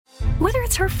Whether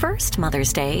it's her first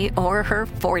Mother's Day or her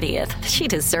 40th, she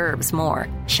deserves more.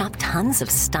 Shop tons of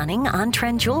stunning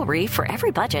on-trend jewelry for every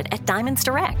budget at Diamonds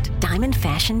Direct. Diamond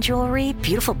fashion jewelry,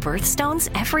 beautiful birthstones,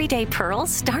 everyday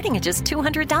pearls starting at just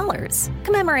 $200.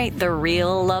 Commemorate the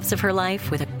real loves of her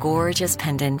life with a gorgeous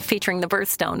pendant featuring the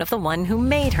birthstone of the one who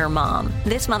made her mom.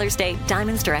 This Mother's Day,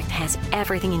 Diamonds Direct has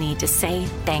everything you need to say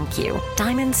thank you.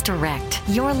 Diamonds Direct.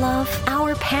 Your love,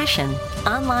 our passion.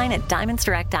 Online at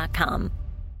diamondsdirect.com.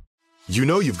 You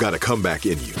know you've got a comeback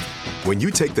in you. When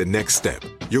you take the next step,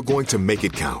 you're going to make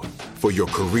it count. For your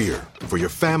career, for your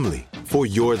family, for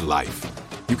your life.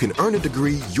 You can earn a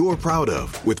degree you're proud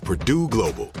of with Purdue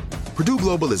Global. Purdue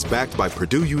Global is backed by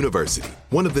Purdue University,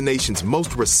 one of the nation's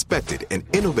most respected and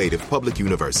innovative public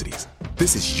universities.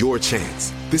 This is your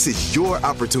chance. This is your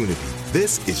opportunity.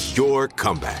 This is your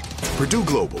comeback. Purdue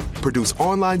Global, Purdue's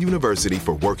online university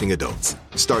for working adults.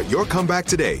 Start your comeback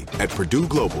today at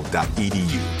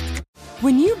purdueglobal.edu.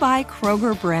 When you buy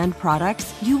Kroger brand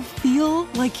products, you feel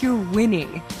like you're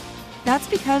winning. That's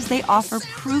because they offer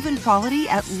proven quality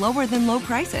at lower than low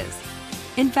prices.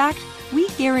 In fact, we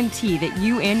guarantee that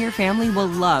you and your family will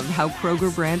love how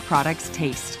Kroger brand products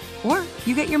taste, or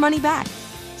you get your money back.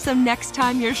 So next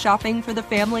time you're shopping for the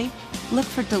family, look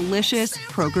for delicious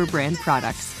Kroger brand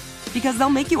products, because they'll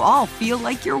make you all feel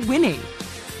like you're winning.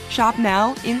 Shop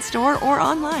now, in-store, or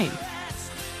online.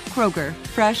 Kroger,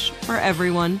 fresh for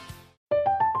everyone.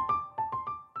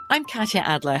 I'm Katya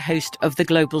Adler, host of The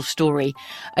Global Story.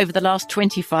 Over the last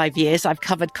 25 years, I've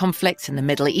covered conflicts in the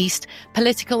Middle East,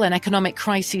 political and economic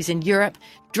crises in Europe,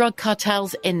 drug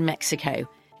cartels in Mexico.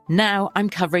 Now I'm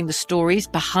covering the stories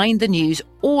behind the news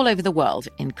all over the world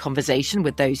in conversation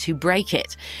with those who break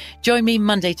it. Join me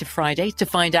Monday to Friday to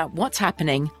find out what's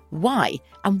happening, why,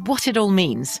 and what it all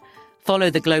means. Follow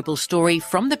The Global Story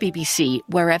from the BBC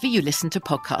wherever you listen to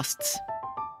podcasts.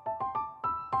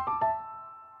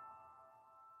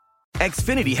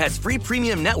 Xfinity has free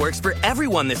premium networks for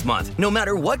everyone this month, no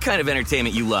matter what kind of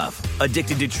entertainment you love.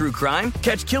 Addicted to true crime?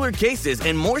 Catch killer cases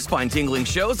and more spine-tingling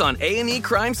shows on A&E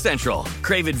Crime Central.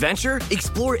 Crave adventure?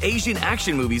 Explore Asian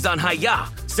action movies on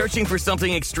Hi-YAH. Searching for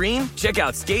something extreme? Check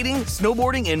out skating,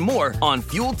 snowboarding, and more on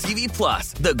Fuel TV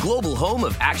Plus, the global home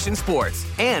of action sports.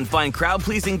 And find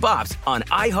crowd-pleasing bops on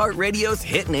iHeartRadio's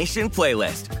Hit Nation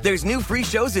playlist. There's new free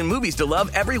shows and movies to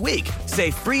love every week. Say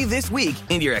free this week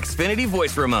in your Xfinity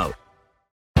voice remote.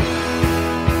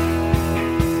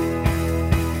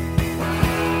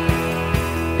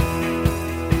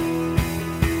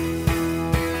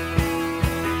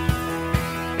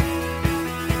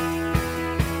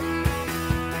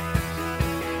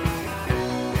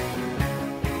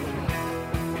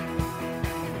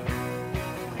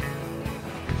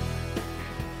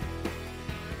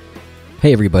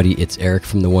 Hey everybody, it's Eric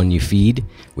from The One You Feed,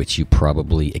 which you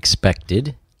probably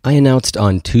expected. I announced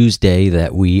on Tuesday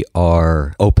that we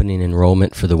are opening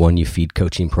enrollment for the One You Feed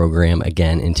coaching program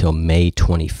again until May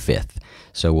 25th.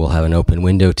 So we'll have an open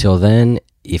window till then.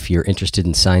 If you're interested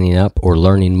in signing up or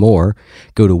learning more,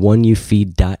 go to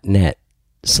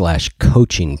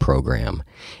oneyoufeed.net/coaching program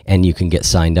and you can get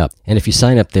signed up. And if you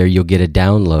sign up there, you'll get a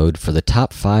download for the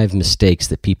top 5 mistakes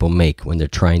that people make when they're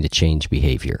trying to change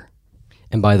behavior.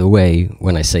 And by the way,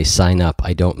 when I say sign up,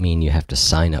 I don't mean you have to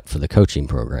sign up for the coaching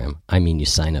program. I mean you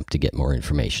sign up to get more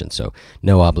information. So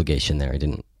no obligation there. I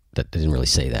didn't really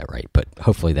say that right, but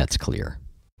hopefully that's clear.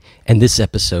 And this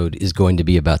episode is going to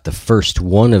be about the first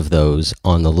one of those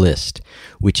on the list,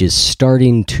 which is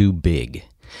starting too big.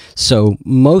 So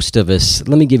most of us,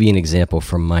 let me give you an example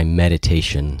from my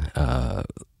meditation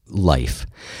life.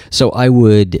 So I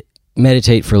would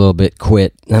meditate for a little bit,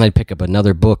 quit, then I'd pick up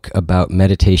another book about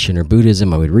meditation or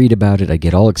Buddhism. I would read about it. I'd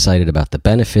get all excited about the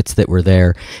benefits that were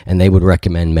there, and they would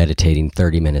recommend meditating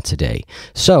 30 minutes a day.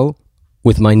 So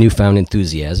with my newfound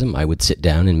enthusiasm, I would sit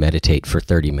down and meditate for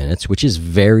 30 minutes, which was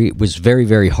very,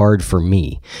 very hard for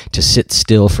me to sit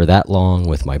still for that long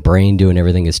with my brain doing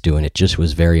everything it's doing. It just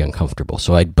was very uncomfortable.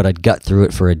 But I'd gut through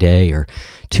it for a day or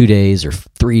 2 days or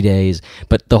 3 days,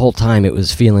 but the whole time it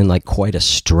was feeling like quite a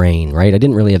strain, right? I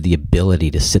didn't really have the ability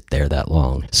to sit there that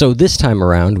long. So this time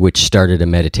around, which started a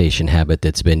meditation habit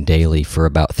that's been daily for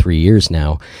about 3 years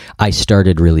now, I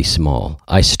started really small.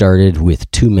 I started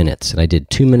with 2 minutes, and I did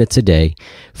 2 minutes a day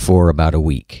for about a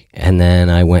week. And then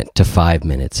I went to 5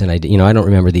 minutes, and I don't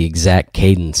remember the exact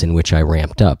cadence in which I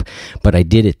ramped up, but I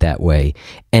did it that way.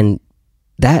 And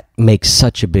that makes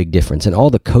such a big difference. And all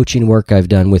the coaching work I've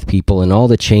done with people and all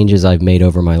the changes I've made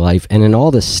over my life and in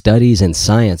all the studies and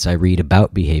science I read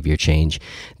about behavior change,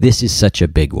 this is such a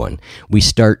big one. We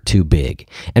start too big.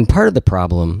 And part of the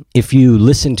problem, if you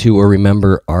listen to or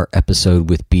remember our episode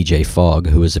with BJ Fogg,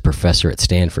 who is a professor at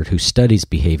Stanford who studies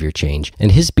behavior change,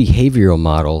 and his behavioral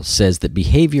model says that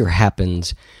behavior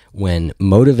happens when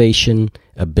motivation,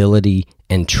 ability,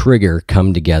 and trigger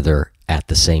come together at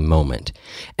the same moment.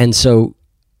 And so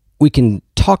we can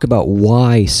talk about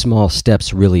why small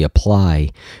steps really apply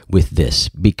with this.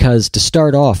 Because to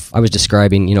start off, I was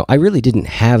describing, I really didn't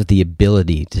have the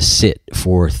ability to sit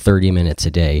for 30 minutes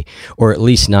a day, or at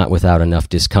least not without enough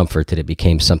discomfort that it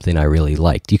became something I really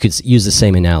liked. You could use the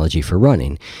same analogy for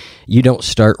running. You don't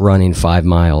start running 5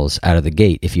 miles out of the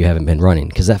gate if you haven't been running,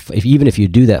 because even if you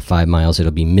do that 5 miles,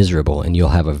 it'll be miserable and you'll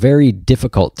have a very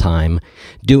difficult time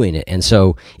doing it. And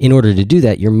so in order to do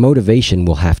that, your motivation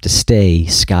will have to stay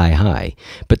sky high.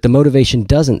 But the motivation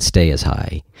doesn't stay as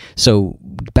high. So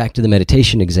back to the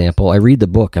meditation example, I read the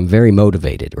book, I'm very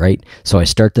motivated, right? So I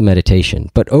start the meditation.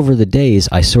 But over the days,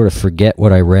 I sort of forget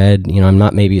what I read. I'm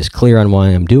not maybe as clear on why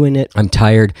I'm doing it. I'm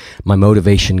tired. My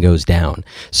motivation goes down.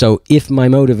 So if my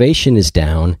motivation is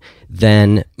down,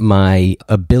 then my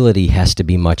ability has to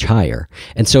be much higher.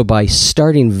 And so by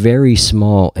starting very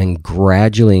small and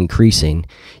gradually increasing,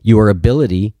 your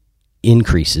ability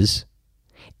increases.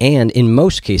 And in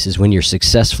most cases, when you're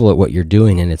successful at what you're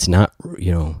doing and it's not,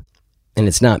 and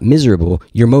it's not miserable,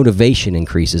 your motivation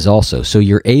increases also. So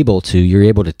you're able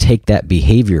to take that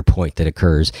behavior point that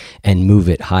occurs and move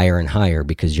it higher and higher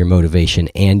because your motivation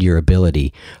and your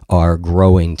ability are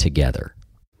growing together.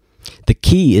 The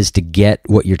key is to get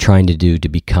what you're trying to do to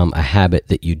become a habit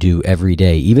that you do every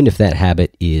day, even if that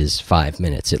habit is 5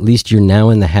 minutes. At least you're now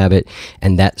in the habit,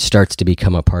 and that starts to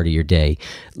become a part of your day.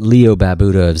 Leo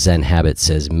Babauta of Zen Habits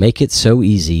says, make it so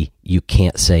easy you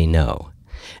can't say no.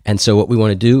 And so what we want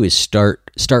to do is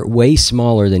start way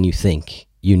smaller than you think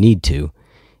you need to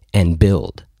and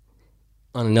build.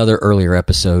 On another earlier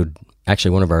episode,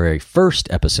 actually one of our very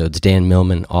first episodes, Dan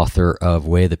Millman, author of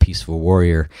Way of the Peaceful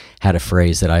Warrior, had a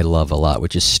phrase that I love a lot,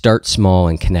 which is start small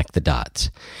and connect the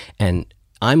dots. And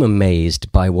I'm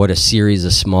amazed by what a series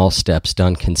of small steps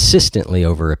done consistently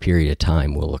over a period of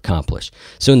time will accomplish.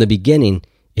 So in the beginning,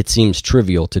 it seems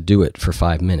trivial to do it for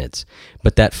 5 minutes,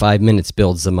 but that 5 minutes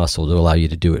builds the muscle to allow you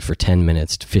to do it for 10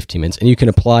 minutes to 15 minutes. And you can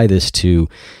apply this to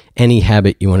any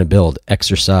habit you want to build,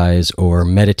 exercise or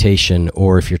meditation,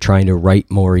 or if you're trying to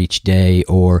write more each day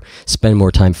or spend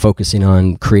more time focusing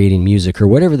on creating music or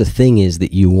whatever the thing is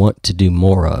that you want to do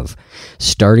more of,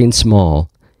 starting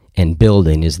small and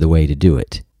building is the way to do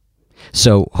it.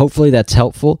 So hopefully that's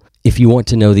helpful. If you want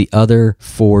to know the other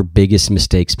 4 biggest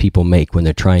mistakes people make when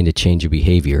they're trying to change a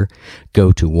behavior,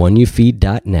 go to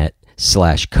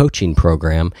oneyoufeed.net/coaching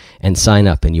program and sign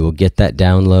up, and you will get that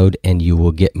download and you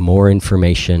will get more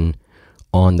information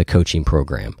on the coaching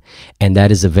program. And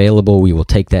that is available. We will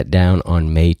take that down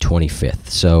on May 25th.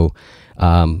 So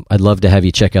I'd love to have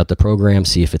you check out the program,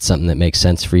 see if it's something that makes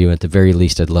sense for you. At the very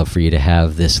least, I'd love for you to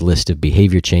have this list of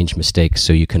behavior change mistakes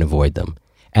so you can avoid them.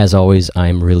 As always,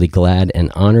 I'm really glad and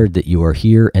honored that you are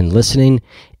here and listening,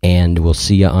 and we'll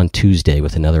see you on Tuesday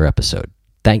with another episode.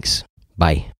 Thanks.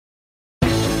 Bye.